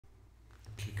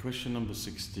Question number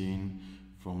 16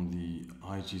 from the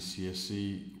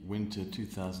IGCSE Winter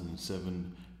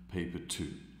 2007 Paper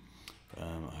 2.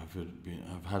 I've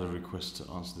had a request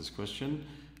to answer this question.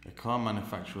 A car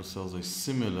manufacturer sells a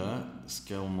similar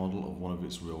scale model of one of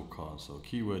its real cars. So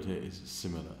key word here is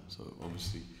similar. So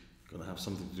obviously going to have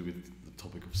something to do with the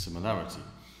topic of similarity.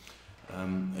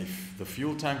 If the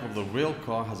fuel tank of the real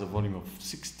car has a volume of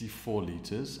 64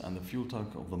 litres and the fuel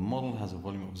tank of the model has a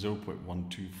volume of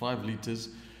 0.125 litres,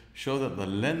 show that the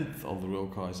length of the real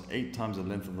car is 8 times the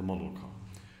length of the model car.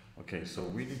 Okay, so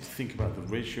we need to think about the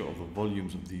ratio of the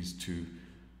volumes of these two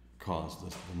cars,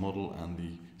 the model and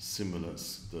the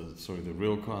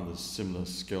real car and the similar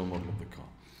scale model of the car.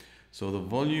 So the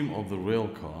volume of the real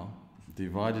car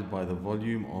divided by the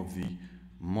volume of the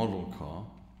model car,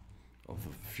 of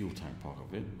the fuel tank part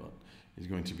of it, but is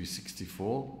going to be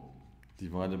 64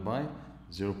 divided by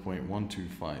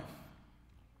 0.125.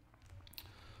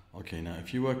 Okay, now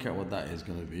if you work out what that is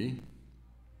going to be,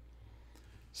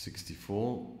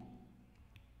 64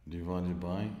 divided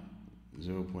by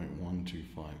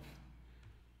 0.125.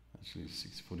 Actually,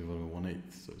 64 divided by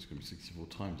 1/8, so it's going to be 64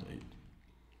 times 8,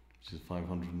 which is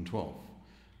 512.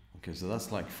 Okay, so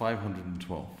that's like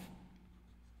 512.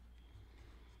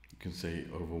 You can say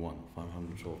over 1,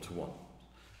 512 to 1.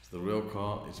 So the real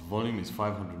car, its volume is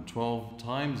 512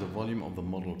 times the volume of the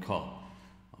model car.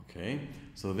 Okay,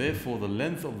 so therefore the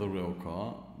length of the real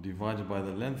car divided by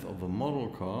the length of the model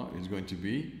car is going to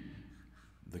be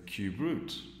the cube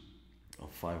root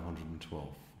of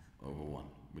 512 over 1,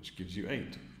 which gives you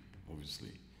 8,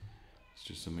 obviously. It's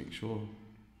just to make sure.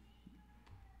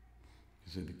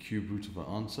 You say the cube root of the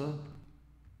answer.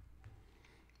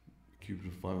 Cube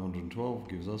root of 512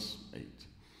 gives us 8.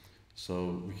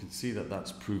 So we can see that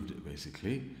that's proved it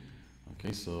basically.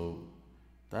 Okay, so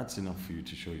that's enough for you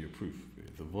to show your proof.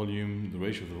 The volume, the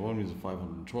ratio of the volume is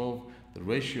 512. The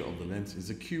ratio of the length is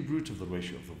the cube root of the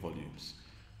ratio of the volumes.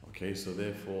 Okay, so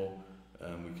therefore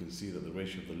we can see that the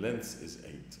ratio of the lengths is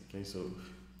 8. Okay, so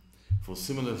for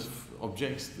similar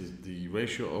objects, the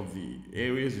ratio of the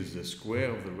areas is the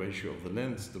square of the ratio of the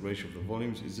lengths. The ratio of the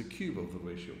volumes is the cube of the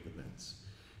ratio of the lengths.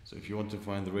 So if you want to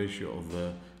find the ratio of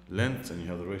the lengths and you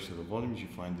have the ratio of the volumes, you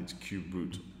find its cube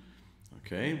root.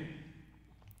 Okay.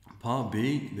 Part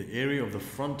B, the area of the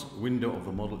front window of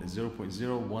the model is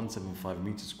 0.0175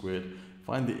 meters squared.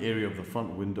 Find the area of the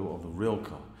front window of the real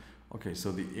car. Okay,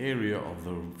 so the area of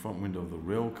the front window of the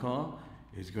real car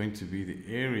is going to be the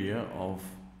area of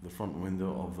the front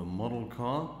window of the model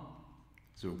car,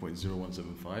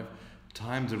 0.0175,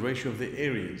 times the ratio of the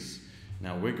areas.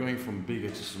 Now we're going from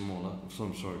bigger to smaller,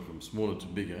 from smaller to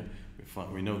bigger.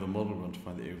 We know the model, we want to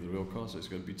find the area of the real car, so it's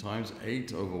going to be times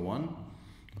 8 over 1.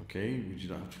 Okay, which you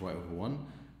don't have to write over 1,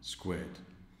 squared.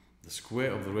 The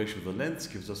square of the ratio of the lengths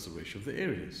gives us the ratio of the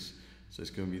areas. So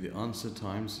it's going to be the answer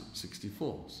times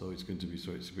 64. So it's going to be,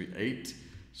 8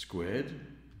 squared,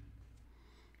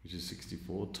 which is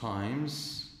 64,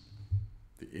 times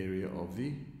the area of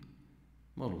the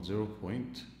model,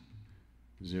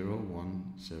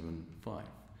 0.0175,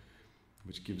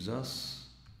 which gives us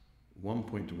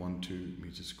 1.12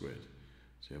 meters squared.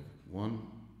 So you have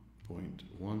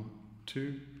 1.12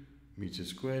 meters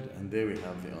squared, and there we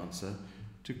have the answer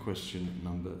to question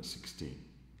number 16.